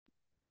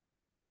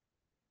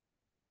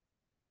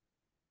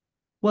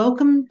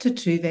Welcome to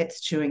Two Vets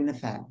Chewing the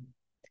Fat.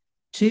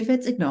 Two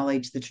Vets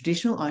acknowledge the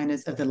traditional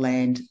owners of the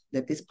land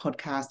that this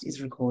podcast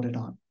is recorded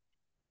on.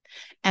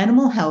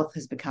 Animal health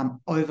has become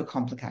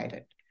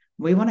overcomplicated.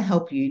 We want to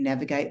help you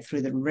navigate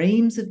through the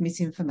reams of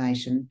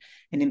misinformation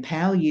and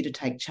empower you to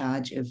take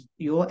charge of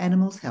your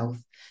animal's health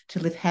to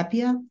live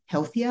happier,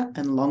 healthier,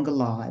 and longer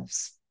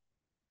lives.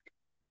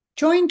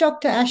 Join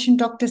Dr. Ash and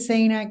Dr.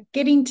 Sina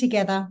getting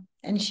together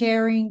and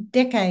sharing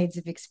decades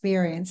of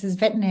experience as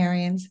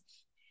veterinarians,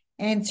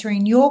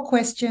 answering your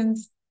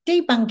questions,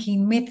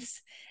 debunking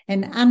myths,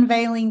 and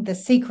unveiling the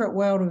secret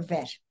world of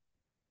vet,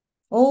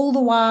 all the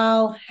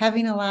while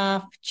having a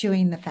laugh,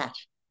 chewing the fat.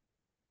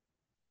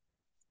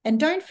 And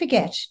don't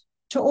forget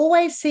to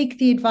always seek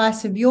the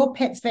advice of your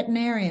pet's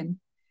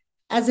veterinarian,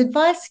 as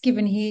advice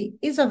given here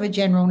is of a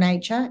general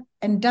nature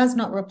and does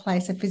not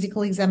replace a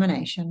physical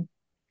examination.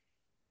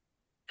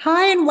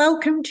 Hi, and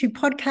welcome to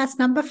podcast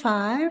number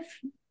 5.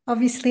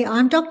 Obviously,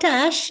 I'm Dr.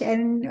 Ash,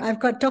 and I've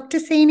got Dr.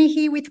 Sina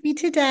here with me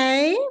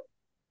today.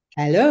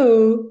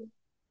 Hello.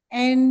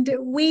 And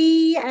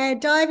we are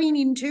diving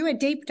into a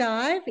deep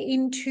dive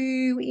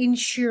into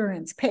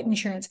insurance, pet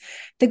insurance,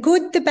 the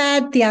good, the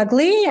bad, the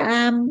ugly,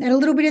 and a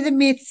little bit of the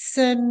myths,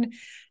 and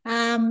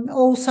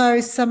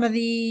also some of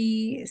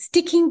the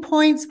sticking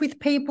points with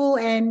people,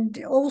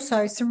 and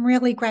also some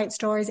really great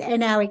stories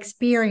and our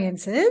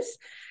experiences.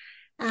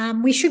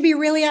 We should be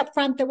really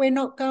upfront that we're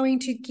not going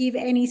to give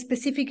any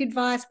specific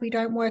advice. We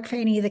don't work for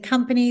any of the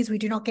companies. We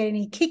do not get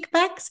any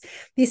kickbacks.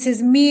 This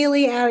is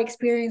merely our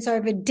experience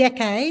over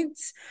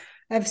decades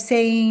of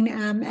seeing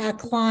our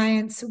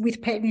clients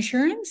with pet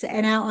insurance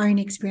and our own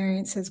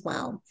experience as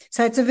well.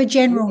 So it's of a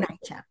general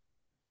nature.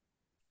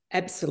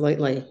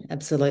 Absolutely,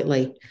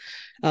 absolutely.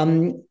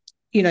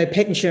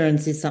 Pet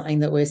insurance is something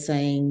that we're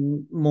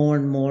seeing more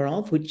and more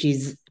of, which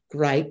is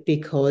great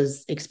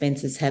because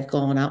expenses have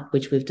gone up,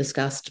 which we've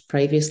discussed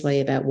previously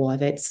about why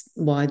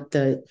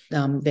the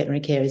veterinary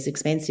care is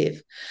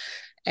expensive.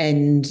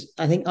 And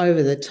I think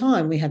over the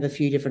time we have a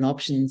few different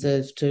options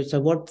so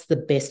what's the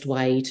best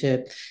way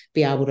to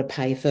be able to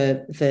pay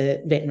for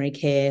veterinary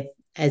care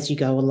as you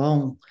go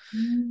along.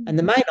 And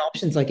the main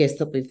options, I guess,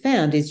 that we've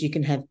found is you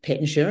can have pet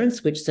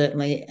insurance, which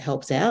certainly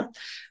helps out.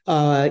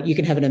 You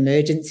can have an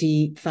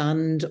emergency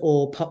fund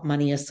or pop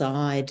money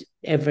aside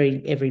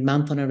every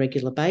month on a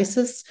regular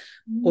basis,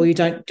 or you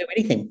don't do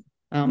anything.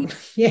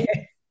 Yeah.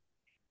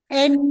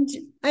 And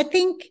I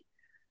think,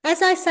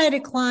 as I say to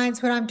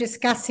clients when I'm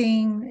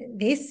discussing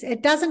this,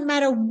 it doesn't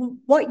matter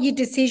what your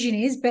decision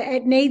is, but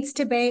it needs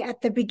to be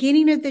at the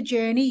beginning of the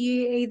journey.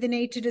 You either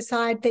need to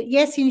decide that,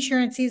 yes,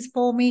 insurance is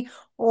for me,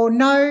 or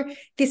no,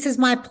 this is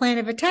my plan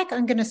of attack.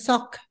 I'm going to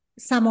sock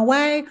some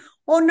away.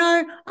 Or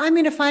no, I'm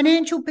in a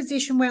financial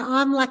position where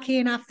I'm lucky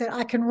enough that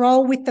I can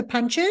roll with the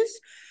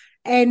punches,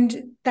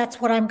 and that's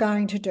what I'm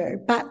going to do.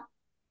 But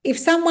if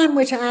someone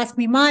were to ask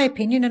me my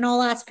opinion, and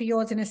I'll ask for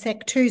yours in a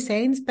sec too,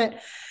 Scenes, but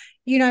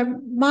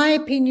my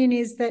opinion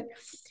is that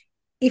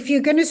if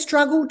you're going to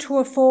struggle to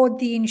afford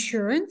the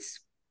insurance,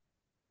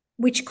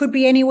 which could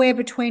be anywhere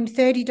between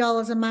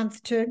 $30 a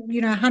month to,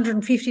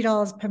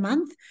 $150 per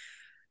month,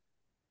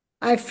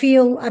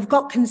 I've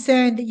got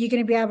concern that you're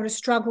going to be able to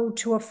struggle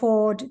to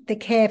afford the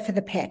care for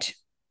the pet.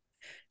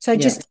 So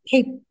just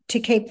keep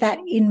that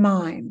in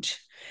mind.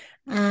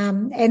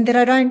 And that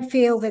I don't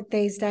feel that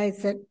these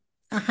days that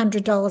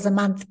 $100 a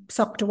month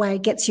socked away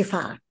gets you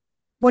far.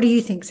 What do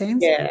you think,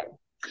 Sans?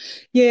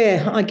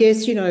 Yeah, I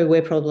guess,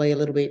 we're probably a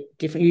little bit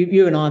different.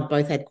 You and I have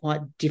both had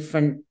quite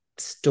different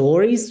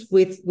stories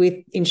with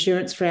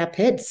insurance for our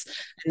pets.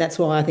 And that's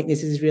why I think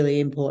this is really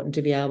important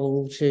to be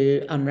able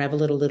to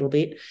unravel it a little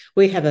bit.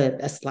 We have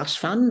a slush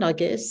fund, I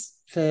guess,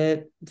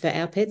 for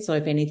our pets. So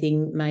if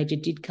anything major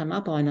did come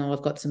up, I know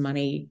I've got some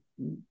money,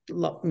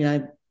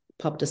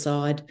 popped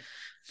aside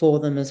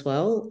for them as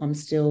well. I'm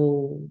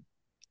still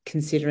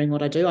considering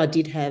what I do. I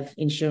did have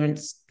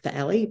insurance for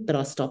Allie, but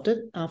I stopped it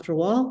after a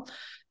while.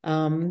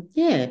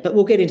 But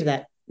we'll get into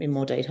that in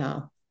more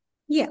detail.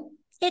 Yeah,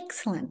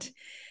 excellent.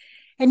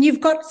 And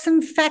you've got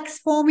some facts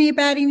for me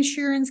about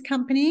insurance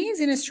companies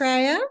in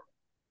Australia?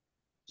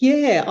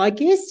 Yeah, I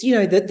guess,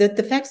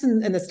 the facts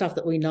and the stuff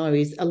that we know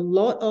is a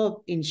lot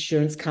of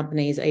insurance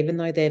companies, even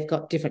though they've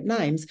got different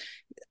names,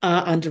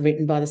 are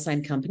underwritten by the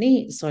same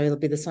company. So it'll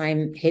be the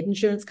same head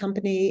insurance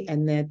company,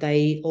 and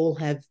they all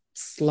have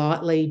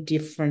slightly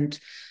different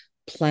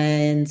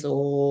plans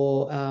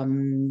or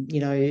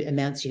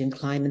amounts you can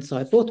claim and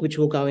so forth, which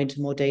we'll go into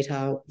more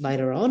detail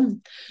later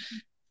on.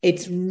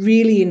 It's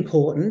really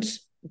important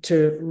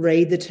to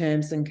read the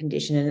terms and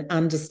condition and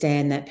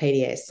understand that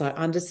PDS. So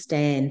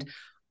understand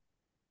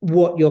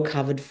what you're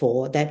covered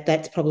for.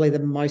 That's probably the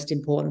most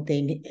important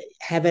thing.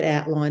 Have it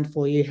outlined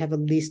for you, have a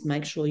list,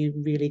 make sure you're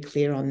really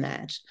clear on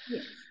that.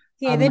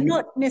 Yeah, they're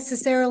not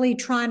necessarily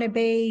trying to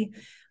be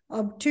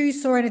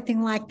obtuse or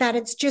anything like that.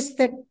 It's just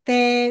that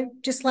they're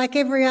just like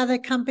every other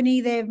company.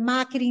 They're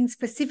marketing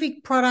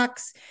specific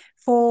products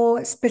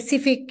for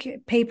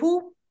specific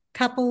people,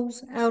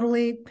 couples,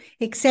 elderly,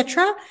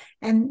 etc.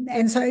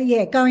 And so,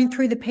 yeah, going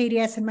through the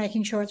PDS and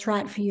making sure it's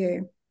right for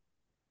you.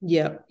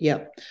 Yeah,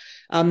 yeah.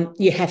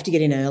 You have to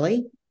get in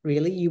early,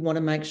 really. You want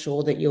to make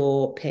sure that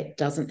your pet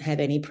doesn't have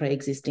any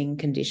pre-existing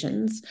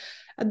conditions.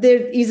 There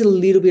is a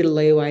little bit of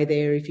leeway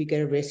there if you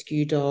get a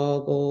rescue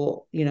dog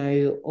or,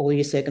 all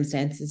your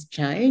circumstances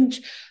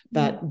change. Mm.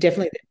 But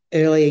definitely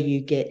the earlier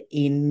you get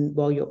in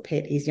while your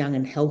pet is young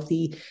and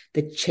healthy,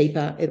 the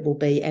cheaper it will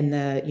be. And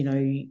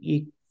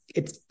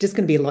it's just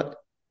going to be a lot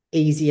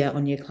easier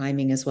on your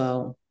claiming as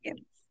well. Yeah.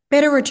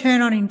 Better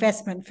return on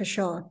investment for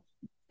sure.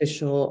 For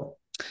sure.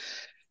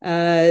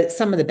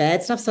 Some of the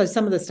bad stuff. So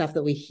some of the stuff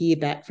that we hear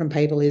back from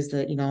people is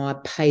that, I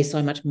pay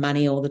so much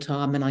money all the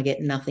time and I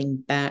get nothing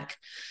back.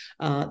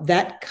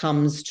 That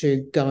comes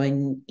to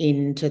going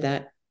into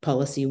that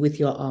policy with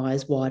your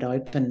eyes wide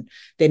open.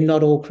 They're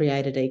not all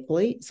created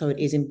equally. So it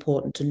is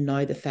important to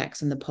know the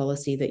facts and the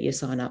policy that you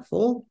sign up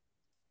for.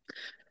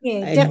 Yeah,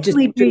 And just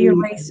definitely do your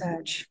do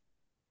research.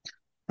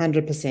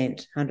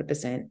 100%,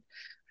 100%.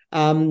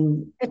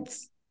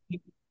 It's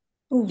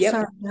Oh, Yep.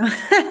 sorry.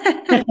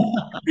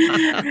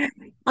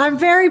 I'm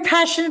very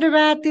passionate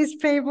about this,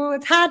 people.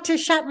 It's hard to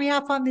shut me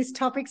up on this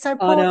topic. So, I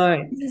Paul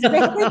know. is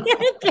barely going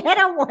to get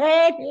a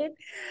word in.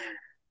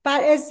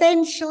 But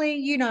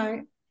essentially,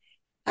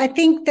 I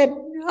think that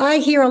I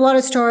hear a lot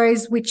of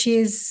stories, which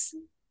is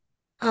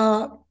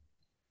uh,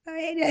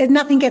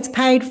 nothing gets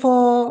paid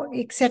for,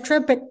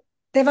 etc. But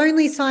they've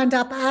only signed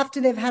up after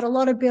they've had a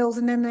lot of bills,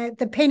 and then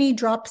the penny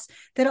drops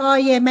that, oh,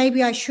 yeah,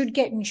 maybe I should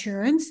get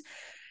insurance.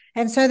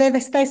 And so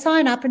they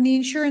sign up, and the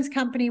insurance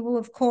company will,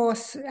 of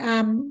course,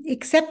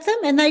 accept them.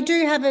 And they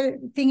do have a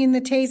thing in the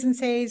T's and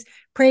C's,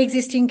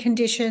 pre-existing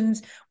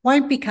conditions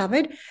won't be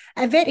covered.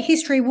 A vet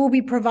history will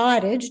be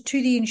provided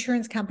to the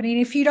insurance company.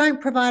 And if you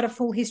don't provide a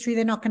full history,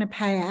 they're not going to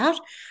pay out.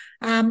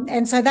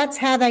 And so that's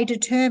how they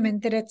determine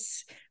that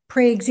it's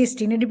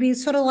pre-existing. It'd be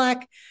sort of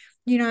like,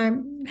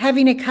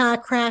 having a car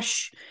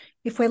crash,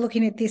 if we're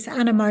looking at this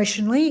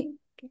unemotionally,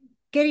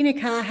 getting a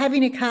car,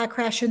 having a car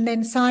crash, and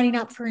then signing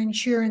up for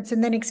insurance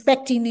and then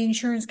expecting the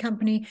insurance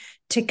company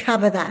to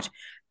cover that.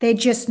 They're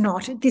just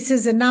not. This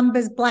is a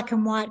numbers black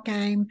and white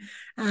game.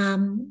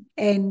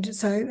 And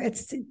so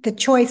it's the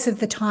choice of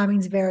the timing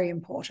is very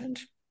important.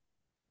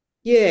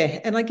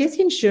 Yeah. And I guess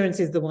insurance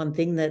is the one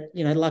thing that,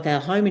 like our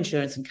home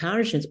insurance and car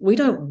insurance, we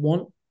don't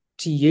want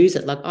to use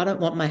it. Like, I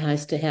don't want my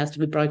house to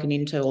be broken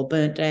into or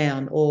burnt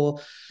down, or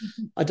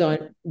I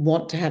don't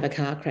want to have a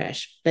car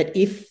crash. But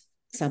if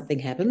something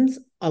happens,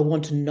 I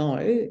want to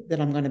know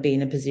that I'm going to be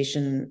in a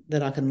position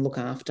that I can look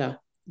after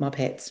my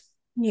pets.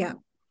 Yeah.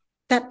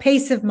 That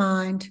peace of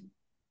mind.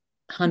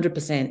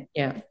 100%.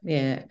 Yeah.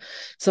 Yeah.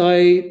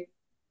 So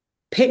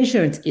pet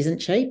insurance isn't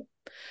cheap.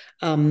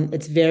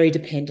 It's very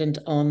dependent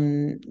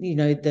on,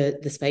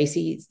 the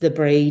species, the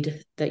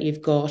breed that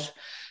you've got.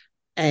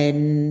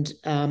 And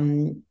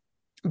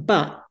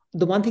but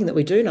the one thing that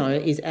we do know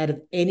is out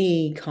of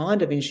any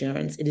kind of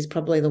insurance, it is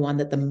probably the one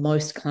that the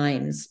most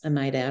claims are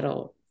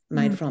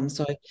made from.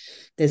 So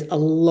there's a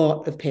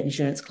lot of pet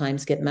insurance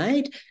claims get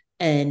made,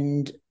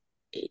 and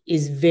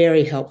is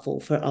very helpful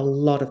for a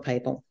lot of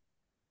people.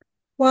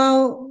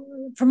 Well,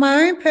 from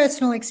my own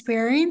personal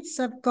experience,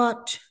 I've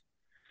got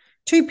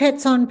two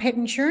pets on pet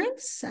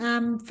insurance.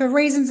 For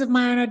reasons of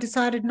my own, I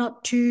decided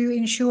not to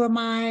insure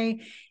my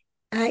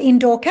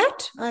indoor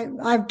cat.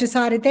 I've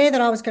decided there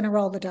that I was going to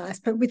roll the dice.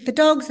 But with the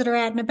dogs that are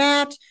out and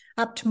about,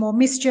 up to more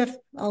mischief,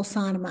 I'll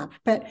sign them up.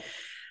 But,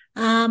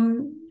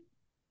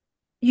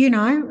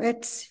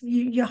 it's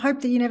you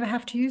hope that you never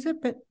have to use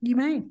it, but you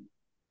may.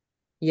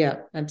 Yeah,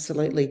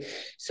 absolutely.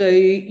 So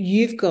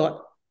you've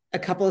got a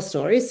couple of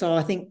stories. So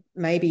I think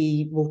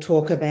maybe we'll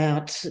talk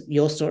about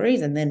your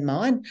stories and then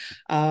mine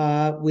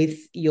with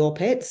your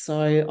pets.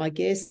 So I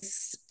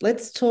guess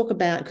let's talk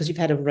about, because you've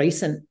had a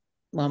recent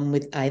one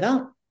with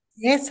Ava.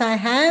 Yes, I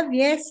have.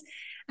 Yes.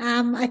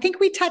 I think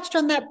we touched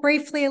on that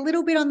briefly a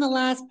little bit on the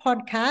last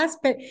podcast,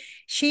 but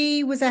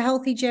she was a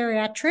healthy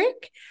geriatric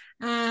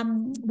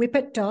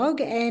whippet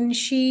dog, and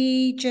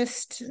she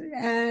just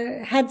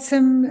had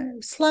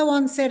some slow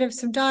onset of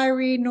some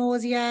diarrhea,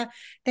 nausea.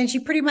 Then she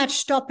pretty much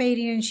stopped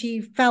eating and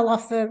she fell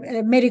off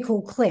a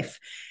medical cliff.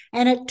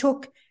 And it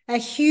took a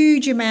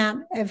huge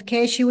amount of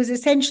care. She was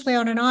essentially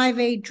on an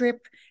IV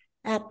drip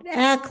at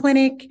our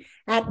clinic,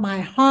 at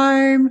my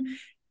home.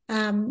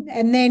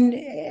 And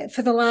then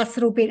for the last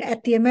little bit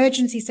at the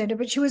emergency centre,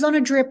 but she was on a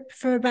drip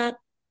for about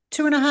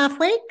 2.5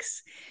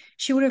 weeks.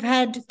 She would have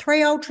had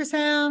 3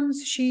 ultrasounds.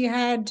 She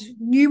had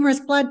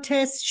numerous blood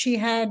tests. She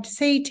had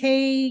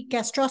CT,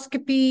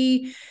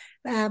 gastroscopy,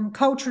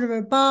 culture of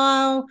her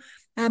bile.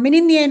 And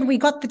in the end, we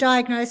got the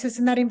diagnosis,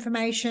 and that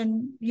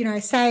information,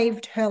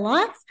 saved her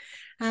life.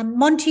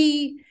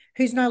 Monty,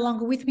 who's no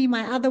longer with me,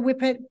 my other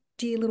whippet,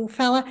 dear little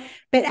fella,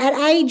 but at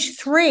age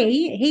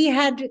 3, he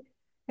had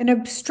an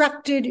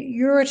obstructed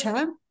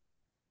ureter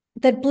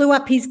that blew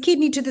up his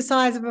kidney to the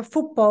size of a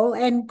football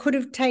and could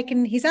have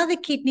taken his other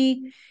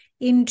kidney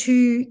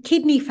into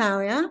kidney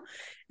failure.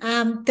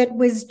 That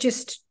was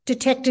just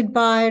detected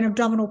by an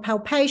abdominal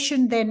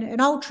palpation, then an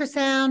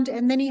ultrasound,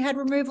 and then he had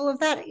removal of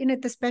that in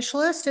at the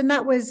specialist, and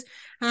that was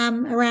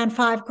around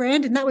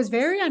 $5,000, and that was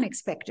very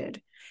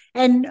unexpected.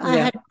 And I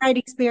Yeah. had great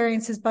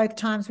experiences both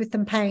times with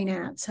them paying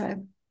out.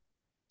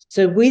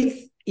 So with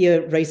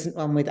your recent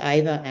one with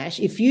Ava, Ash,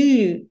 if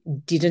you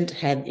didn't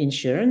have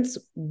insurance,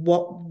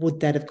 what would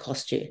that have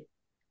cost you?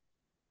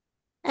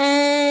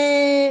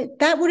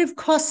 That would have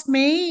cost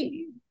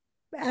me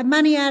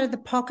money out of the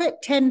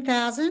pocket,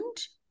 10,000,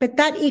 but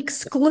that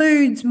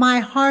excludes my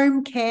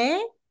home care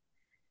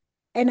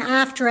and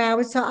after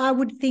hours. So I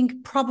would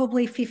think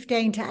probably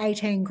 15 to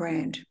 18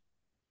 grand.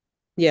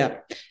 Yeah.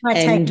 I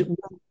take And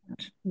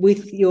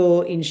with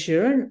your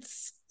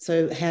insurance,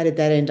 so how did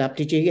that end up?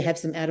 Did you have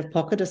some out of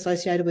pocket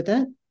associated with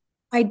that?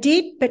 I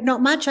did, but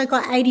not much. I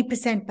got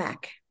 80%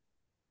 back.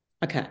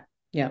 Okay.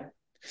 Yeah.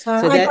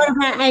 So So I got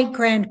that, about 8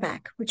 grand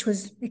back, which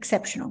was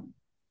exceptional.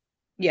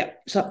 yeah.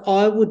 So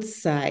I would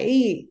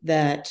say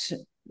that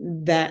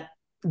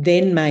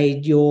then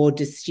made your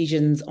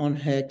decisions on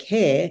her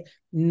care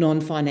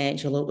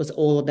non-financial. It was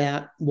all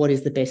about what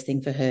is the best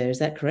thing for her. Is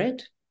that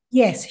correct?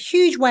 Yes,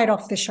 huge weight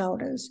off the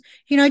shoulders.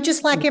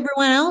 Just like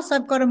everyone else,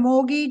 I've got a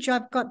mortgage,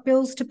 I've got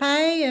bills to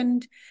pay,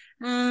 and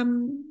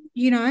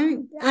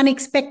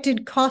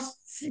unexpected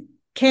costs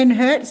can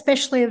hurt,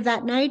 especially of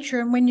that nature.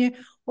 And when you're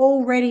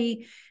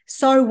already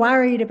so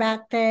worried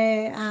about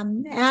their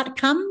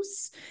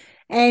outcomes,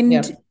 and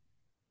Yeah.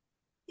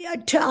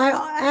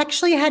 I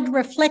actually had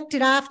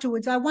reflected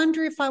afterwards. I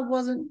wonder if I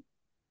wasn't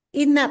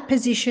in that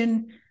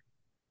position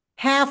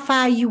how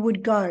far you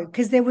would go.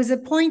 Because there was a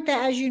point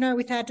that, as you know,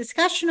 with our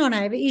discussion on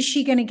Ava, is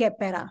she going to get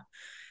better?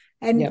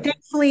 And Yeah.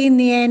 thankfully, in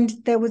the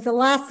end, there was the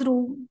last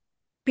little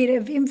bit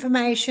of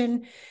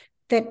information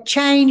that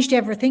changed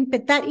everything.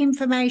 But that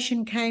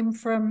information came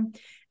from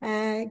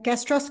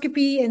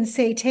gastroscopy and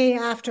CT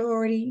after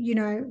already,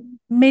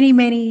 many,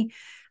 many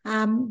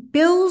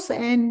bills.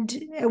 And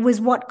it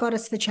was what got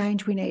us the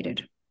change we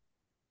needed.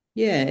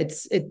 Yeah.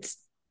 It's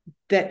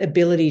that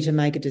ability to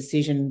make a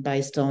decision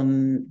based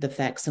on the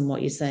facts and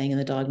what you're seeing in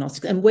the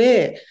diagnostics. And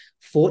we're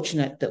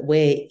fortunate that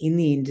we're in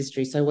the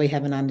industry, so we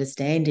have an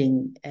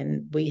understanding.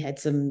 And we had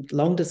some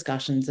long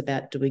discussions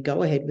about, do we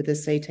go ahead with a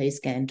CT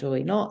scan, do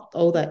we not,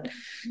 all that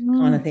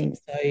kind of Mm. thing.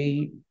 So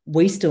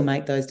we still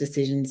make those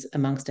decisions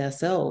amongst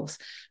ourselves.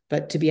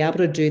 But to be able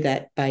to do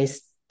that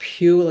based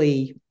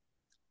purely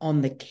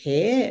on the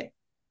care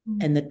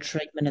and the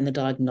treatment and the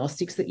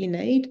diagnostics that you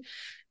need,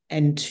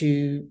 and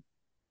to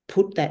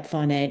put that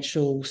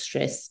financial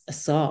stress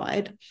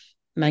aside,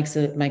 makes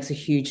a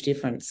huge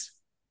difference.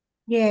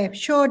 Yeah,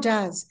 sure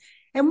does.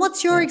 And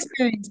what's your Yeah.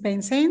 experience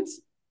been,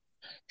 Sands?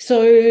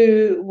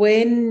 So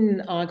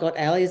when I got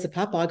Ali as a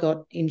pup, I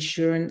got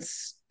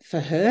insurance for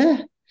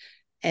her.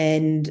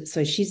 And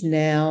so she's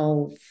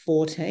now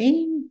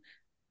 14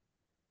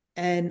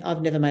 and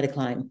I've never made a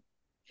claim.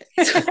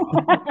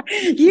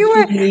 you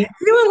were you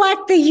were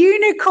like the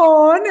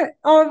unicorn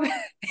of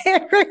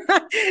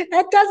everyone.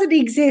 That doesn't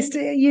exist,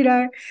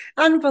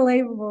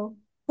 Unbelievable.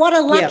 What a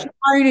lucky Yeah,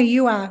 owner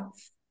you are.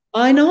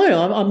 I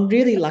know. I'm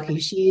really lucky.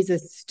 She is a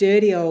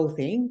sturdy old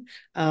thing.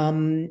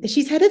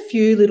 She's had a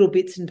few little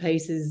bits and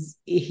pieces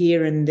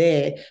here and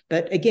there,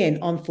 but again,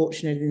 I'm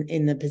fortunate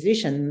in the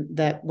position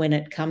that when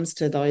it comes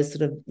to those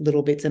sort of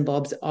little bits and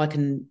bobs,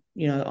 I'm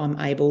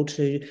able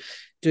to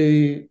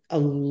do a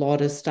lot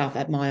of stuff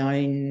at my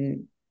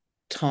own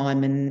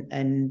time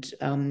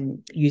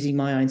and using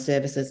my own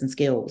services and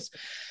skills.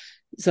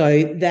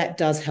 So that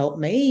does help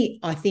me.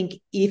 I think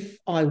if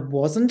I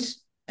wasn't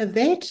a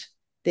vet,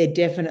 there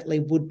definitely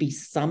would be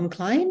some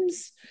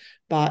claims,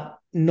 but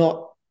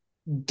not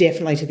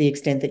definitely to the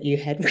extent that you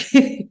had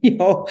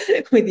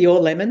with your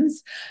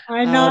lemons.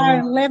 I know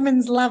Um,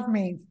 lemons love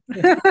me.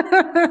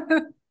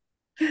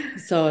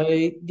 so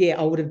yeah,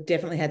 I would have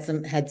definitely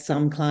had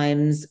some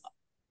claims.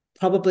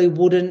 Probably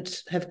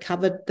wouldn't have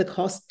covered the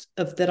cost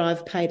of that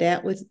I've paid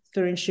out with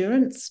for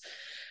insurance.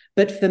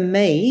 But for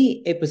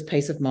me, it was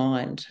peace of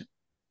mind.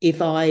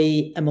 If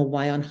I am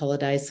away on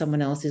holiday,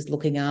 someone else is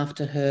looking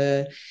after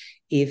her.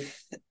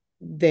 If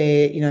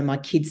my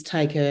kids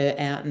take her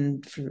out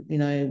and,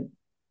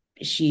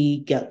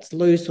 she gets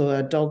loose or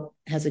a dog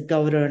has a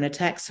go at her and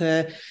attacks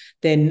her,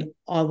 then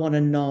I want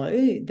to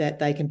know that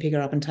they can pick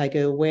her up and take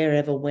her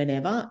wherever,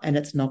 whenever, and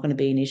it's not going to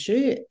be an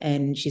issue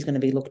and she's going to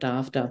be looked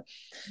after.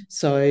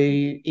 So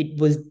it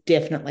was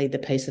definitely the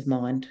peace of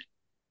mind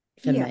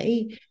for Yeah.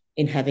 me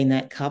in having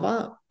that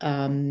cover.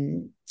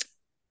 And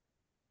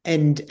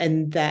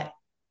that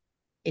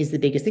is the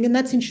biggest thing, and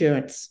that's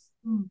insurance.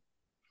 Mm.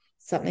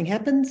 Something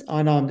happens,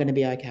 I know I'm going to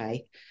be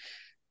okay.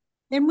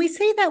 And we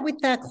see that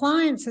with our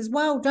clients as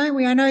well, don't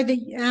we? I know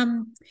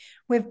that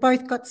we've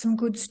both got some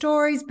good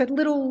stories, but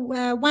little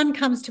one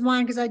comes to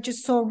mind because I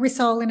just saw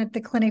Rissole in at the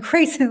clinic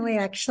recently,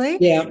 actually.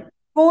 Yeah.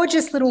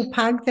 Gorgeous little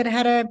pug that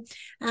had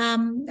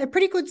a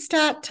pretty good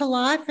start to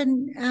life,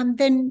 and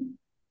then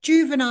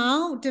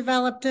juvenile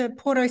developed a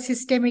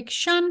portosystemic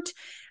shunt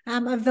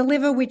of the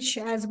liver, which,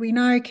 as we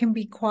know, can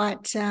be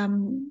quite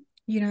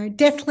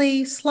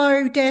deathly,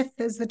 slow death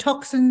as the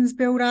toxins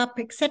build up,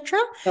 etc.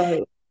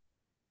 So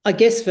I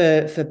guess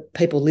for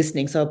people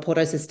listening, so a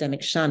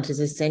portosystemic shunt is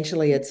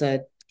essentially, it's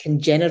a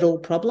congenital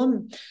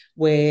problem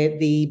where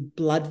the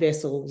blood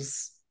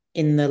vessels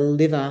in the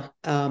liver,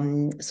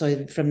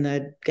 so from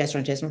the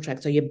gastrointestinal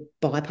tract, so you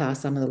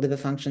bypass some of the liver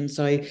function,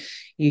 so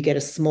you get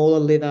a smaller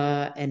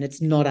liver, and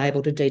it's not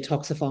able to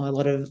detoxify a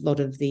lot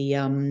of the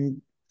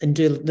and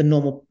do the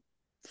normal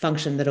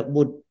function that it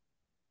would.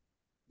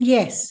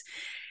 Yes.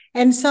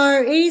 And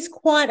so it is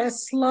quite a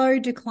slow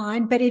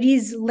decline, but it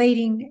is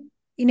leading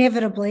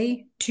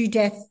inevitably to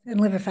death and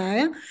liver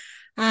failure.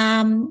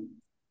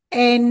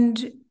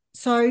 And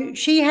so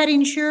she had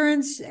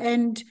insurance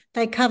and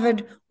they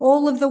covered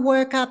all of the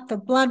workup, the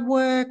blood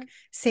work,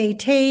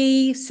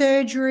 CT,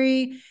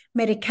 surgery,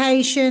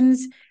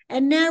 medications,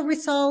 and now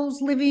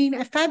Risol's living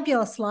a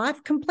fabulous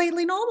life,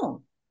 completely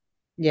normal.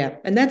 Yeah,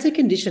 and that's a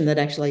condition that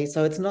actually,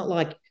 so it's not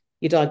like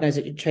you diagnose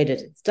it, you treat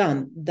it, it's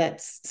done.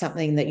 That's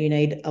something that you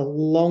need a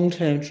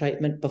long-term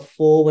treatment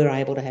before we're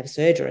able to have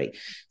surgery.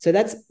 So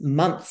that's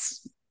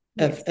months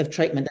Yes. of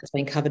treatment that's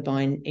been covered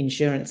by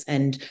insurance.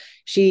 And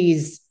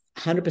she's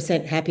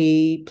 100%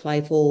 happy,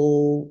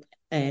 playful,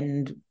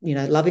 and,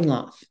 loving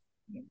life.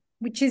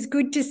 Which is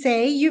good to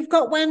see. You've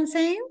got one,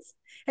 Sands,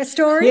 a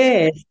story?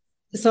 Yeah.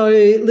 So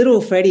little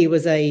Freddie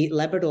was a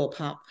Labrador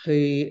pup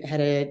who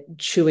had a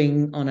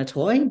chewing on a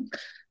toy,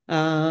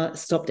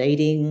 stopped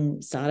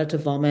eating, started to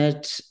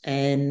vomit,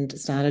 and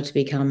started to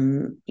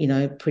become,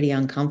 pretty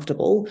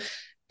uncomfortable.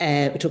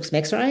 We took some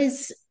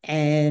X-rays,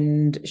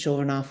 and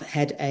sure enough,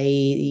 had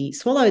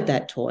swallowed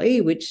that toy,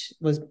 which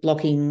was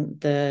blocking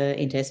the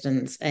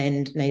intestines,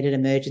 and needed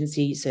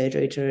emergency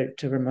surgery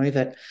to remove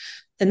it.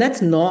 And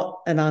that's not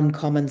an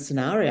uncommon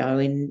scenario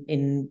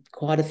in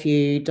quite a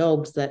few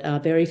dogs that are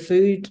very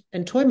food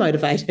and toy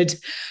motivated.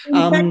 In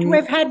fact,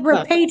 we've had But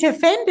repeat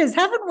offenders,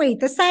 haven't we?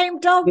 The same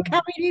dog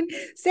coming in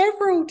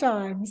several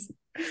times.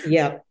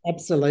 yeah,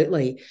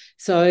 absolutely.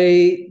 So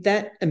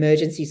that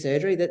emergency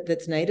surgery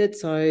that's needed.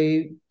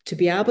 So to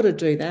be able to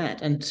do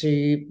that, and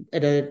to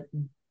at a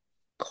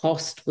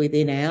cost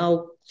within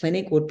our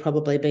clinic, would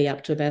probably be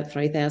up to about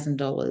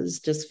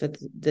 $3,000 just for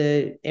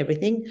the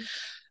everything.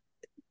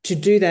 To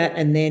do that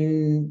and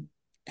then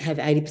have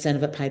 80%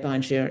 of it paid by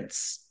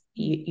insurance,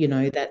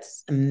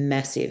 that's a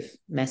massive,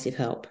 massive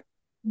help.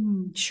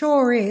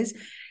 Sure is.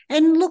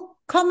 And look,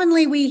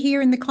 commonly we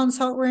hear in the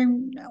consult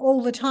room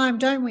all the time,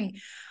 don't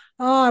we?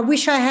 Oh, I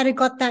wish I had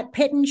got that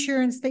pet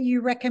insurance that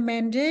you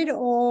recommended,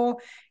 or,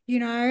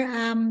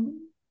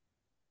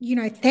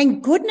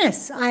 thank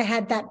goodness I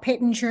had that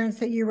pet insurance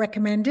that you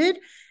recommended.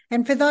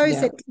 And for those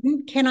Yeah. that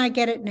didn't, can I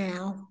get it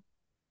now?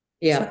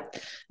 So, Yeah.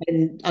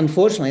 And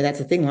unfortunately, that's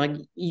the thing. Like,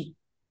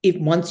 if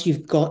once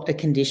you've got a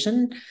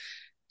condition,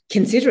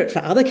 consider it for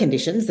other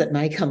conditions that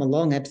may come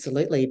along,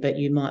 absolutely. But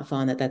you might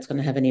find that that's going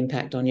to have an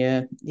impact on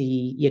your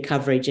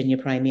coverage and your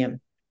premium.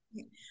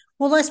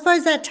 well, I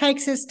suppose that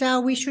takes us,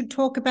 Dale. We should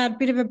talk about a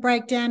bit of a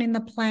breakdown in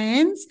the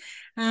plans,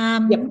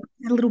 Yep.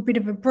 a little bit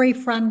of a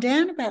brief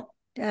rundown about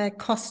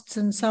costs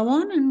and so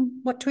on, and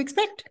what to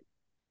expect.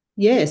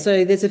 Yeah,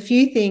 so there's a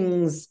few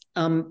things,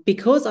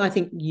 because I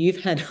think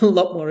you've had a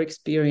lot more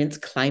experience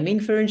claiming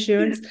for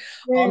insurance.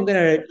 Yeah. I'm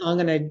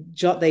gonna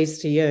jot these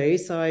to you.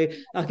 So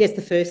I guess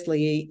the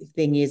firstly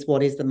thing is,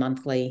 what is the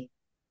monthly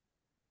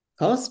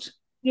cost?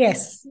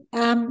 Yes.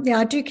 Yeah,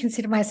 I do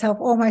consider myself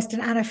almost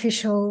an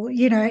unofficial,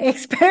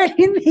 expert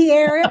in the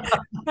area.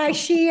 By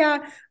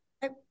sheer,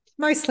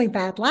 mostly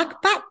bad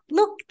luck. But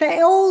look,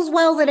 all's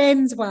well that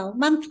ends well.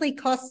 Monthly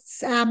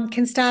costs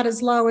can start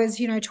as low as,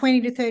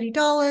 $20 to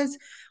 $30,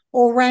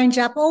 or range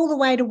up all the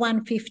way to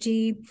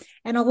 $150.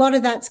 And a lot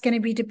of that's going to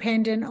be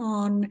dependent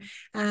on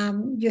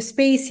your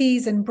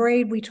species and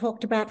breed. We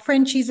talked about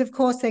Frenchies, of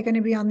course, they're going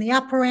to be on the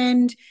upper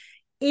end.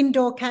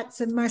 Indoor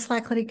cats are most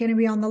likely going to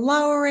be on the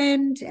lower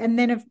end. And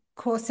then, of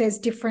course, there's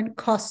different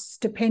costs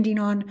depending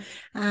on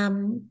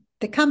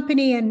the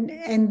company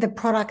and the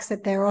products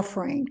that they're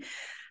offering.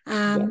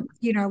 Yeah.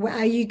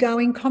 Are you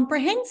going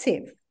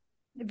comprehensive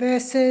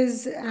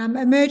versus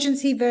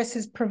emergency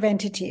versus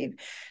preventative?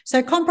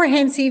 So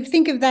comprehensive,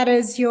 think of that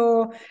as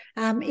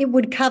it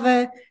would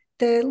cover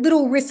the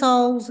little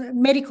Rissol's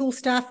medical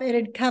stuff.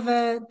 It'd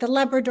cover the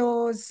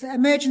Labrador's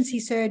emergency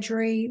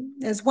surgery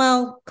as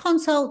well,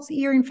 consults,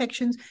 ear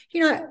infections,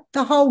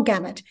 the whole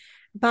gamut,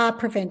 bar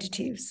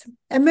preventatives.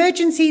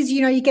 Emergencies,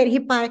 you get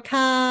hit by a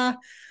car,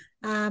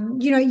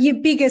 your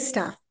bigger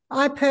stuff.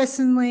 I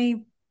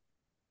personally,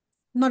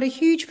 not a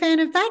huge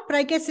fan of that, but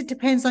I guess it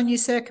depends on your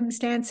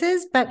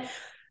circumstances. But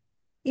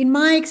in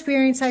my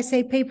experience, I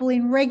see people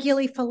in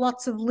regularly for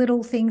lots of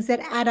little things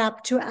that add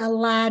up to a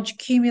large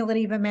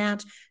cumulative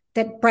amount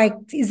that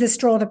is the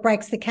straw that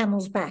breaks the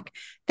camel's back.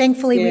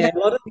 Thankfully, we Yeah,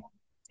 don't have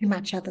too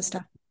much other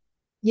stuff.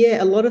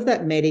 a lot of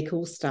that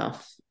medical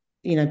stuff,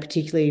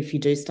 particularly if you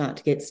do start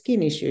to get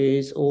skin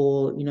issues,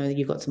 or,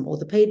 you've got some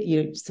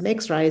orthopedic, some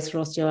x-rays for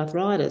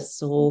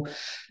osteoarthritis, or,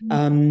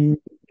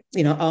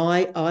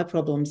 eye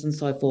problems and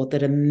so forth,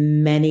 that are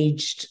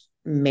managed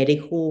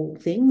medical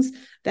things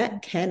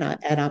that can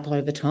add up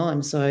over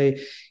time. So,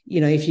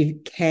 if you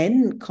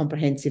can,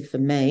 comprehensive for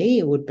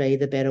me would be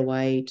the better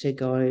way to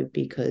go,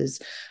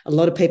 because a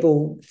lot of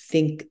people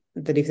think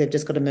that if they've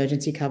just got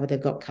emergency cover, they've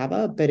got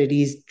cover, but it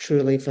is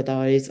truly for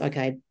those,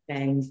 okay,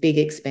 bang, big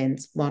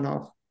expense, one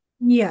off.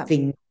 Yeah.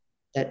 things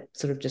that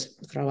sort of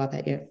just throw up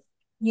at you.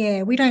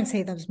 Yeah. We don't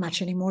see those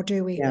much anymore,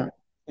 do we? Yeah.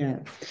 Yeah.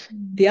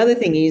 Mm. The other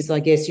thing is, I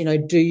guess,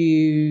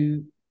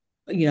 do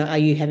are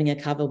you having a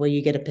cover where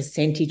you get a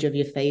percentage of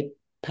your fee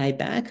paid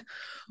back,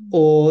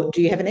 or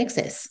do you have an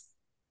excess?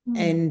 Mm.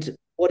 And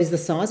what is the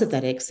size of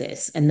that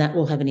excess? And that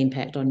will have an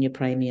impact on your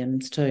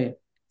premiums too.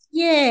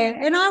 Yeah.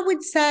 And I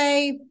would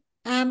say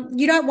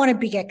you don't want a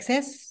big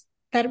excess.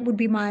 That would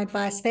be my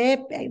advice there.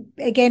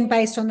 Again,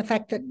 based on the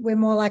fact that we're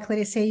more likely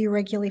to see you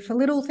regularly for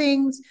little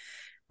things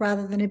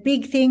rather than a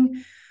big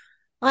thing.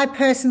 I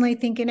personally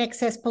think an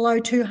excess below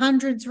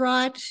 200 is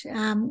right.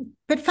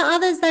 But for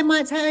others, they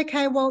might say,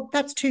 okay, well,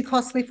 that's too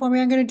costly for me.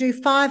 I'm going to do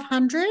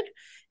 500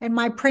 and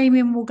my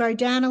premium will go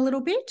down a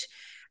little bit.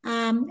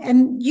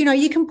 And,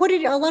 you can put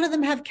it, a lot of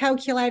them have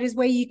calculators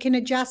where you can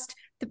adjust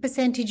the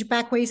percentage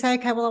back, where you say,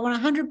 okay, well, I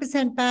want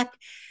 100% back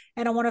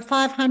and I want a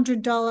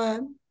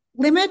 $500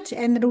 limit,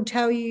 and it'll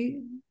tell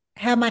you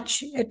how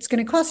much it's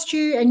going to cost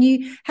you. And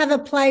you have a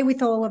play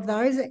with all of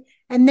those.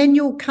 And then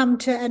you'll come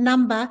to a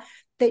number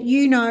that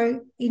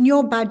in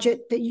your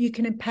budget that you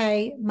can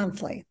pay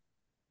monthly.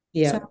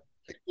 Yeah. So,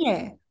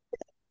 yeah.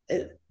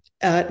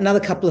 Another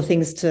couple of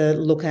things to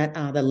look at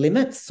are the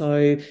limits.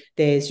 So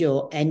there's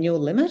your annual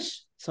limit.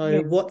 So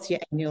Yes. what's your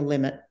annual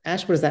limit?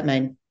 Ash, what does that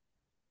mean?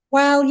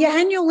 Well, your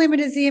annual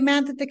limit is the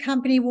amount that the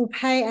company will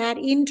pay out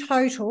in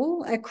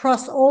total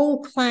across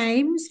all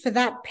claims for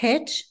that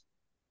pet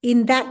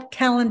in that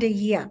calendar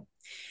year.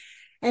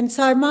 And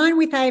so mine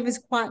with Ava is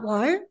quite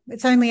low.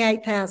 It's only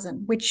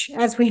 8,000, which,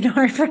 as we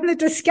know from the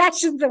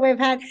discussions that we've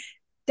had,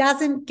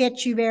 doesn't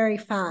get you very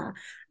far.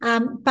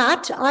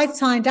 But I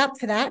signed up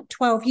for that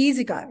 12 years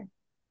ago.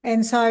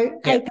 And so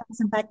Yep.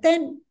 8,000 back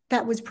then,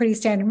 that was pretty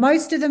standard.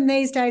 Most of them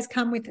these days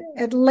come with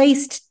at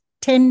least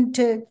 10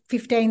 to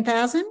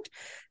 15,000,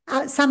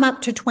 some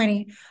up to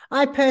 20.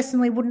 I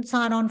personally wouldn't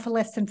sign on for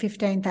less than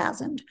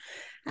 15,000.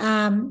 Yep.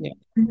 And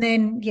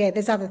then,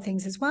 there's other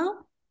things as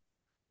well.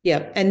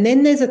 Yeah. And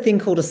then there's a thing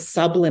called a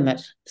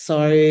sublimit.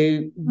 So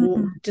we'll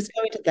Mm. just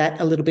go into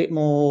that a little bit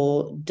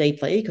more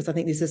deeply, because I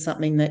think this is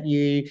something that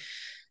you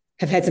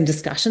have had some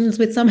discussions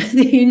with some of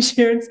the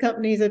insurance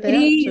companies It about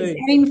is. too.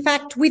 And in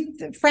fact,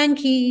 with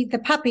Frankie, the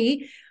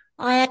puppy,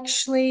 I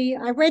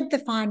read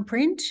the fine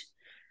print,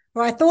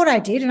 or I thought I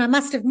did, and I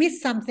must have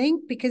missed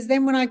something, because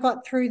then when I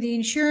got through the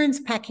insurance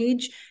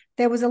package,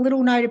 there was a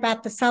little note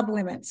about the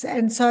sublimits.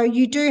 And so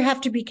you do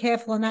have to be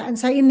careful on that. And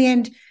so in the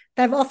end,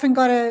 they've often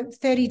got a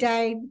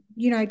 30-day,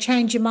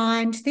 change your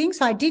mind thing.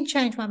 So I did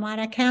change my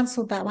mind. I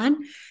cancelled that one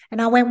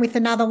and I went with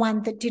another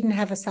one that didn't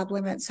have a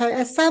sublimit. So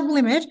a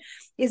sublimit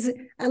is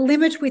a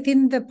limit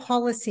within the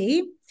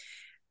policy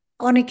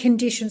on a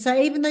condition. So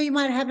even though you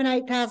might have an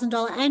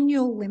 $8,000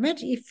 annual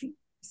limit, if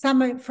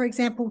some, for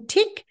example,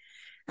 tick,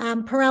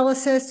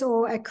 paralysis,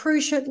 or a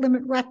cruciate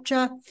limit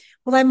rupture,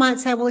 well, they might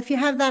say, well, if you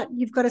have that,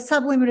 you've got a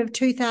sublimit of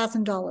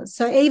 $2,000.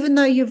 So even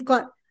though you've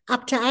got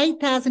up to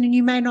 8,000 and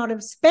you may not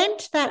have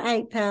spent that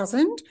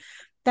 8,000,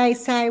 they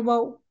say,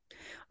 well,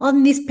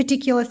 on this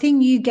particular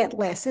thing, you get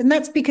less. And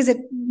that's because it,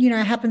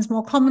 happens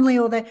more commonly,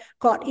 or they've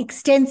got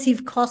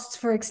extensive costs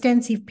for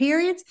extensive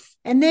periods,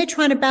 and they're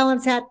trying to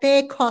balance out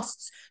their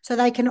costs so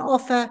they can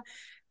offer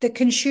the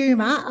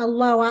consumer a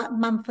lower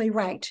monthly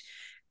rate.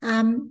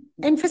 And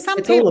for some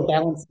It's people, all a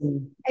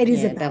balancing, it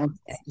is a balance,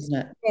 balance. isn't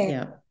it? Yeah.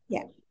 Yeah.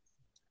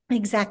 Yeah,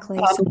 exactly.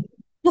 So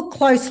look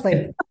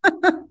closely.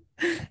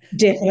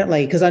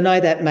 Definitely, because I know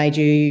that made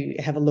you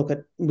have a look at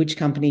which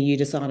company you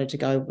decided to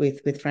go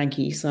with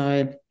Frankie.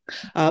 So,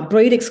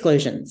 breed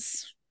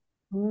exclusions.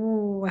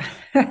 Ooh.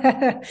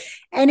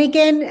 And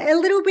again, a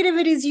little bit of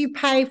it is you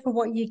pay for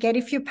what you get.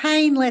 If you're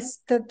paying less,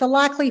 the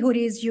likelihood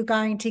is you're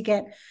going to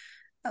get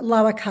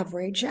lower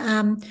coverage.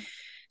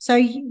 So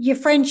your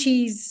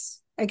Frenchies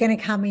are going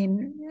to come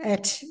in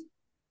at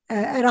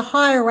a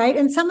higher rate,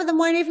 and some of them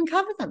won't even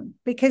cover them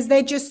because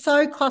they're just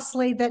so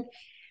costly that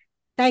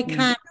they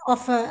can't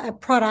offer a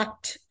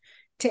product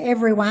to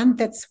everyone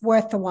that's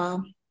worth the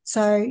while.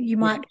 So you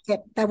might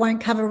get, they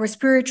won't cover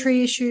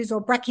respiratory issues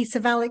or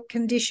brachycephalic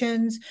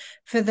conditions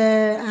for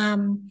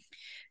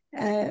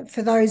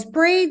for those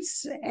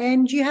breeds,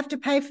 and you have to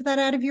pay for that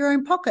out of your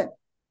own pocket.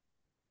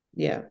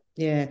 Yeah,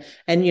 yeah,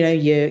 and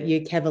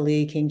your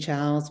Cavalier King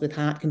Charles with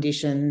heart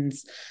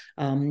conditions.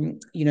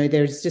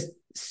 There's just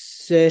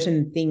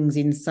certain things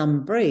in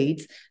some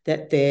breeds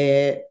that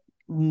they're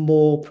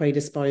more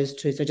predisposed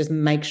to. So just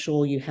make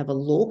sure you have a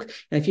look.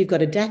 If you've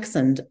got a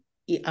Dachshund,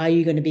 are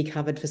you going to be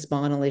covered for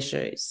spinal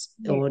issues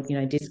or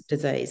disc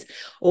disease,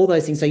 all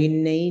those things? So you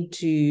need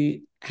to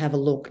have a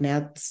look.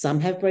 Now, some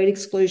have breed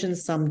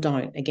exclusions, some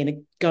don't.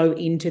 Again, go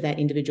into that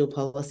individual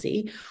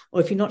policy, or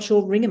if you're not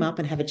sure, ring them up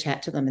and have a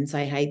chat to them and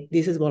say, hey,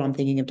 this is what I'm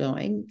thinking of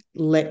doing.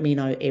 Let me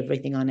know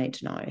everything I need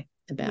to know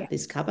about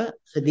this cover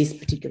for this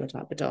particular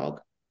type of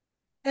dog.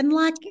 And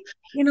like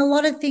in a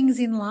lot of things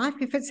in life,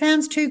 if it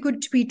sounds too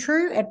good to be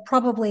true, it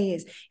probably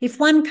is. If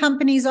one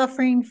company's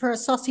offering for a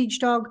sausage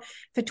dog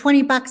for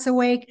 $20 a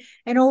week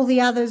and all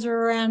the others are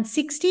around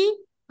 60,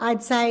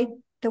 I'd say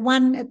the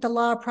one at the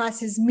lower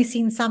price is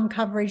missing some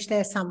coverage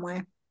there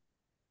somewhere.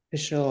 For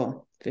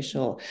sure. for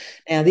sure.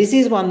 Now, this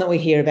is one that we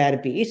hear about a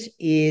bit,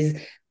 is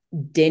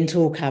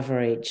dental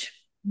coverage.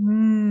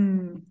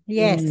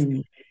 Yes.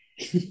 Mm.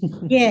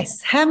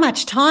 Yes. How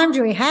much time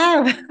do we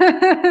have? No,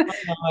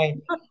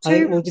 Not I too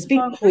think we'll just be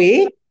long.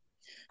 quick.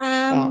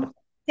 Um, Oh,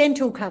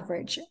 dental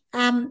coverage.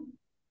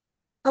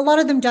 A lot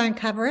of them don't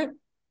cover it,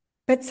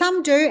 but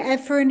some do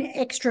for an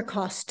extra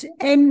cost.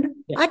 And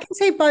yeah, I can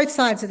see both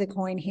sides of the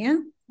coin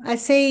here. I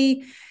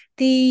see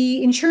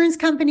the insurance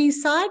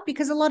company's side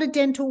because a lot of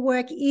dental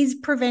work is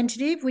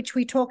preventative, which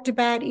we talked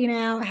about in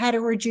our how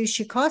to reduce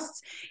your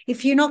costs.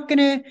 If you're not going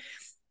to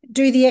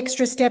do the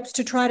extra steps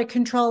to try to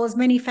control as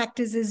many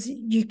factors as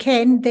you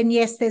can, then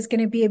yes, there's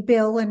going to be a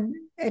bill. And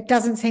it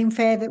doesn't seem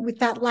fair that with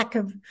that lack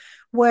of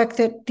work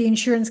that the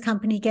insurance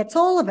company gets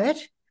all of it.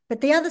 But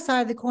the other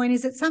side of the coin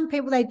is that some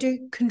people, they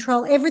do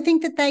control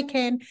everything that they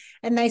can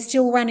and they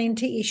still run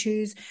into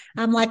issues.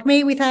 Like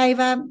me with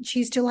Ava,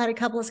 she still had a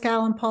couple of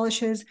scale and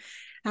polishes.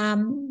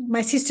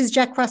 My sister's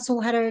Jack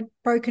Russell had a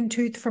broken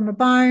tooth from a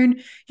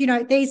bone.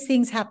 These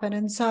things happen.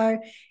 And so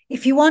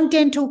if you want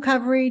dental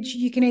coverage,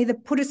 you can either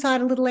put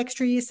aside a little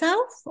extra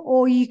yourself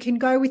or you can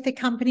go with the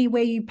company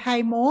where you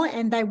pay more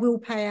and they will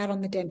pay out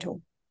on the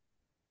dental.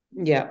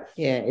 yeah,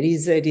 yeah. It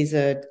is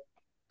a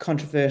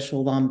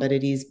controversial one, but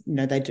it is,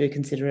 they do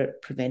consider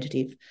it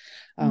preventative.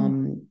 Mm.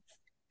 Um,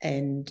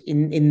 and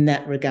in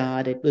that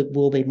regard, it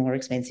will be more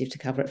expensive to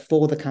cover it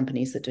for the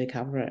companies that do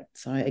cover it.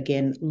 So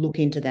again, look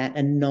into that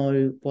and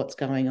know what's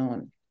going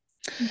on.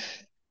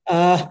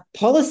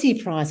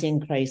 Policy price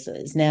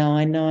increases. Now,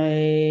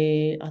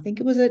 I think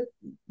it was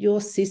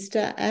your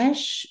sister,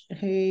 Ash,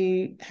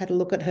 who had a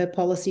look at her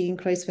policy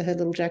increase for her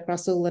little Jack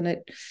Russell, and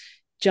it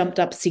jumped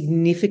up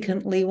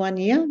significantly one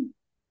year.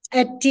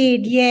 It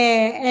did,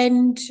 yeah.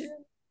 And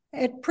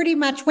it pretty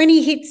much, when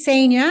he hit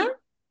senior,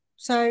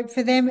 so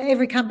for them,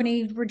 every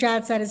company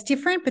regards that as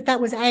different, but that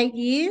was 8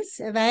 years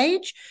of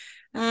age.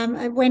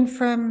 It went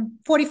from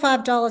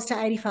 $45 to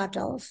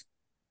 $85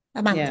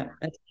 a month. Yeah,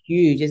 that's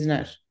huge, isn't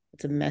it?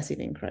 It's a massive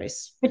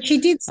increase. But she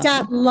did Um,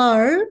 start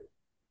low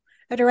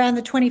at around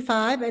the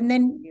 25 and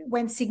then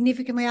went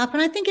significantly up.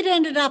 And I think it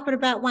ended up at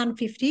about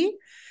 150.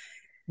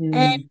 mm,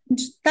 And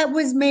that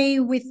was me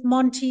with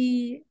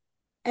Monty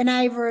and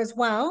Ava as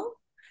well.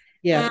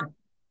 yeah,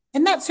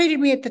 And that suited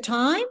me at the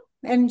time.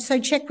 And so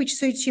check which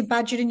suits your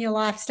budget and your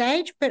life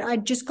stage. But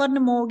I'd just gotten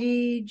a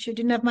mortgage. I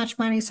didn't have much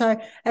money. So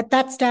at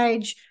that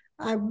stage,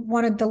 I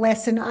wanted the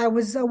lesson. I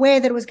was aware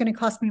that it was going to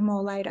cost me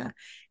more later.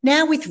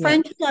 Now with yeah,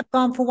 Frankie, I've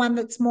gone for one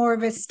that's more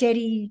of a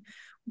steady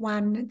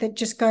one that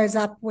just goes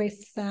up with,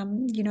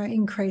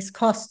 increased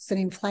costs and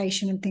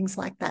inflation and things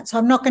like that. So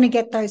I'm not going to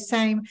get those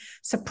same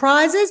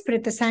surprises, but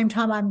at the same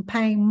time, I'm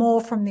paying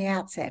more from the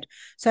outset.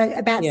 So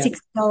about yeah.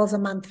 $60 a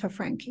month for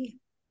Frankie.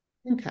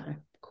 Okay,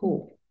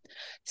 cool.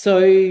 So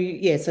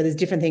yeah, so there's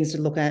different things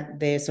to look at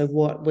there. So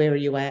where are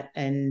you at,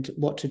 and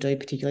what to do,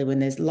 particularly when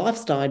there's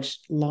lifestyle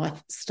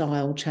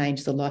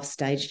changes or life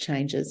stage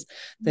changes.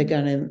 They're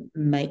going to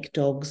make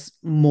dogs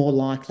more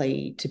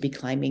likely to be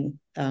claiming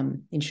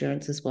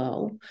insurance as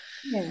well.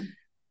 Yeah.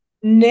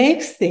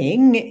 Next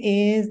thing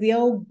is the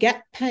old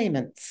gap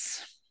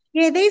payments.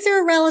 Yeah, these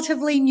are a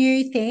relatively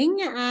new thing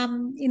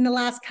in the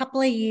last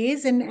couple of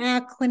years, and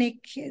our clinic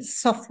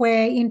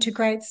software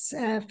integrates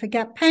for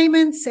gap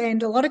payments,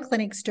 and a lot of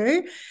clinics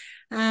do.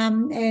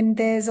 And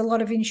there's a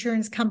lot of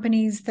insurance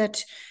companies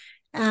that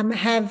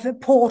have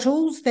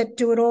portals that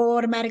do it all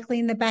automatically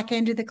in the back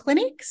end of the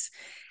clinics.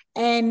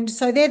 And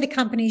so they're the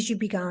companies you'd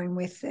be going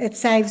with. It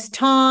saves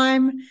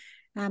time,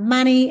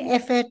 money,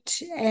 effort,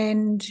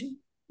 and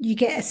you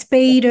get a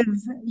speed of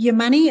your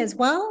money as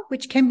well,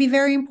 which can be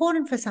very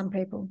important for some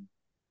people.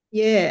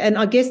 Yeah, and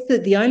I guess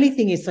that the only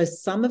thing is, so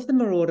some of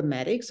them are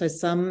automatic. So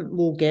some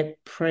will get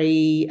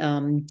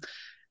will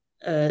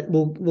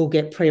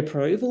get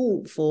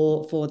pre-approval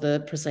for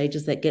the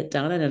procedures that get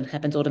done, and it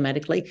happens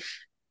automatically.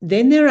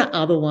 Then there are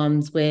other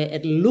ones where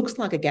it looks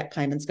like a gap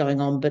payment's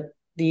going on, but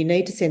you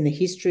need to send the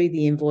history,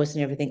 the invoice,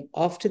 and everything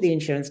off to the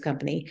insurance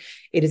company.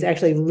 It is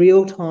actually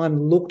real time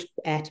looked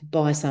at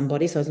by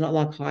somebody, so it's not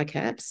like high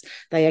caps.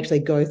 They actually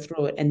go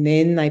through it and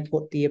then they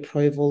put the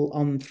approval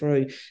on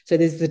through. So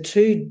there's the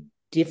two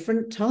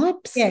different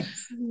types. Yes,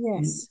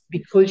 yes.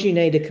 Because you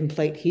need a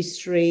complete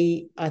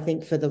history. I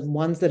think for the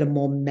ones that are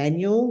more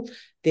manual,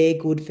 they're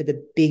good for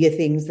the bigger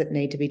things that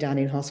need to be done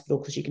in hospital,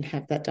 because you can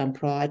have that done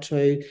prior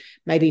to.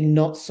 Maybe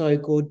not so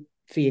good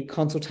for your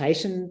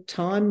consultation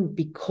time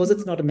because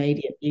it's not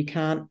immediate. You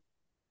can't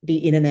be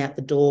in and out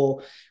the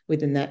door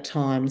within that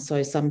time.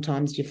 So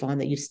sometimes you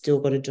find that you've still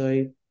got to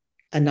do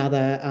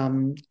another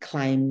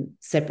claim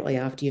separately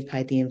after you've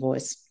paid the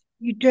invoice.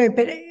 You do,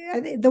 but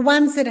the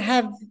ones that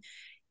have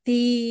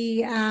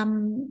the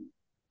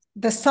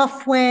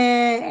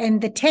software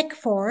and the tech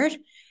for it,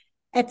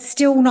 it's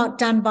still not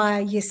done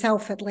by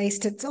yourself. At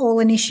least it's all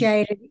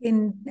initiated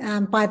in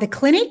by the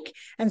clinic,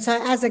 and so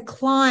as a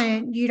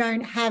client, you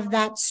don't have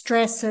that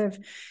stress of,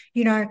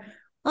 you know,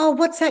 oh,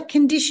 what's that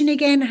condition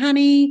again,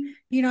 honey?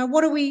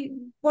 What are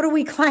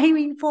we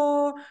claiming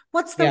for?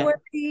 What's the Yeah.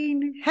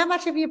 wording? How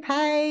much have you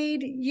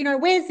paid?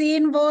 Where's the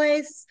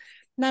invoice?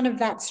 None of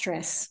that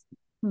stress.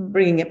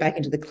 Bringing it back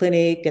into the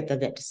clinic, get the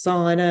vet to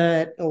sign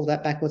it, all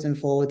that backwards and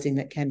forwards in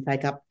that can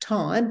take up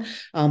time,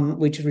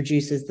 which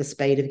reduces the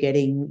speed of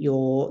getting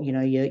your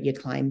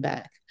claim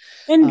back.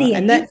 And the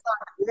And that's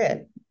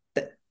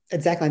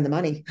exactly the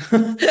money.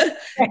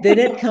 Then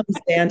it comes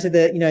down to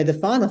the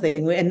final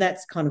thing, and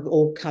that's kind of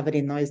all covered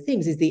in those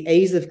things, is the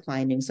ease of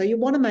claiming. So you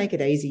want to make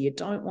it easy. You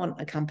don't want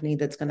a company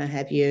that's going to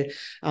have you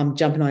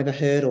jumping over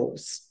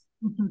hurdles.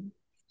 Mm-hmm.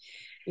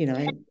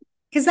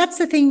 Because that's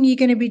the thing you're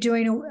going to be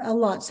doing a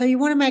lot. So you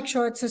want to make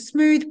sure it's a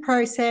smooth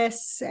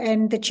process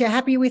and that you're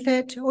happy with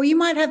it. Or you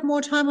might have more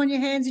time on your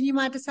hands and you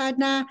might decide,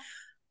 nah,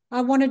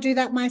 I want to do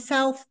that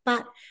myself.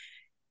 But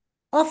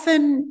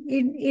often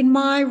in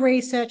my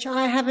research,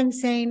 I haven't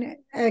seen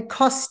a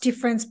cost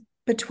difference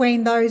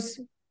between those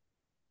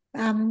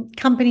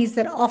companies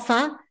that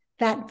offer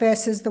that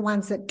versus the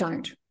ones that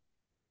don't.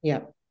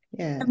 Yeah.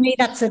 For me,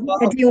 that's a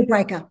deal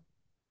breaker.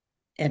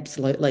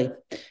 Absolutely.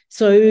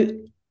 So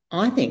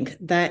I think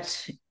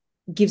that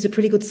gives a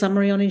pretty good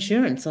summary on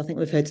insurance. I think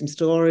we've heard some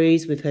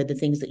stories. We've heard the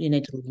things that you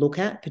need to look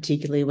at,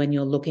 particularly when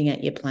you're looking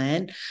at your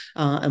plan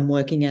and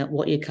working out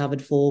what you're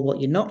covered for, what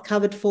you're not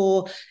covered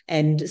for.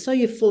 And so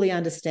you fully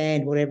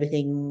understand what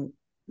everything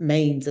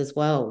means as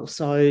well.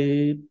 So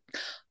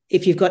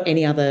if you've got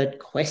any other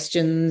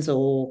questions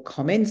or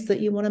comments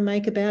that you want to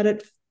make about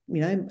it,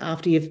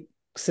 after you've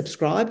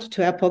subscribed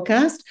to our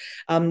podcast,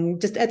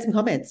 just add some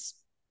comments.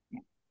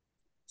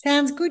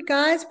 Sounds good,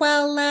 guys.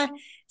 Well,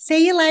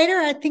 see you later.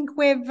 I think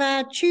we've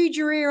chewed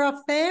your ear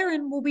off there,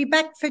 and we'll be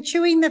back for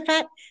chewing the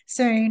fat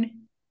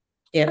soon.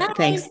 Yeah, bye.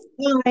 Thanks.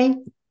 Bye.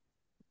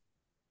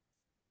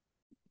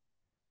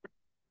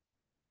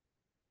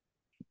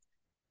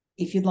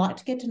 If you'd like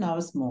to get to know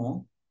us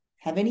more,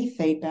 have any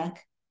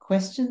feedback,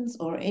 questions,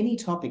 or any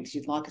topics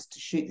you'd like us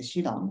to shoot the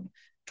shit on,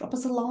 drop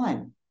us a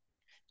line.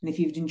 And if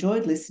you've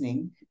enjoyed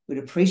listening, we'd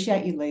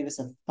appreciate you leave us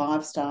a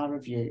 5-star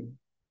review.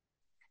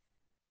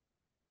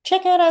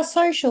 Check out our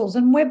socials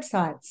and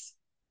websites,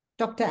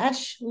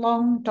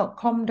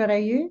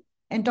 drashlong.com.au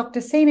and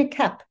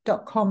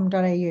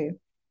drsenacap.com.au.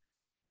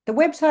 The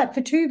website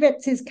for Two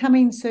Vets is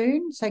coming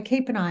soon, so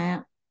keep an eye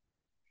out.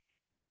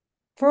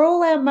 For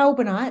all our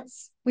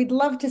Melbourneites, we'd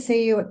love to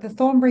see you at the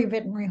Thornbury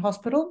Veterinary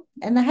Hospital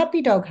and the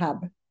Happy Dog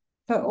Hub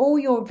for all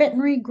your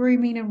veterinary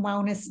grooming and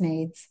wellness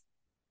needs.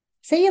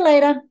 See you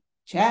later.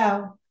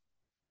 Ciao.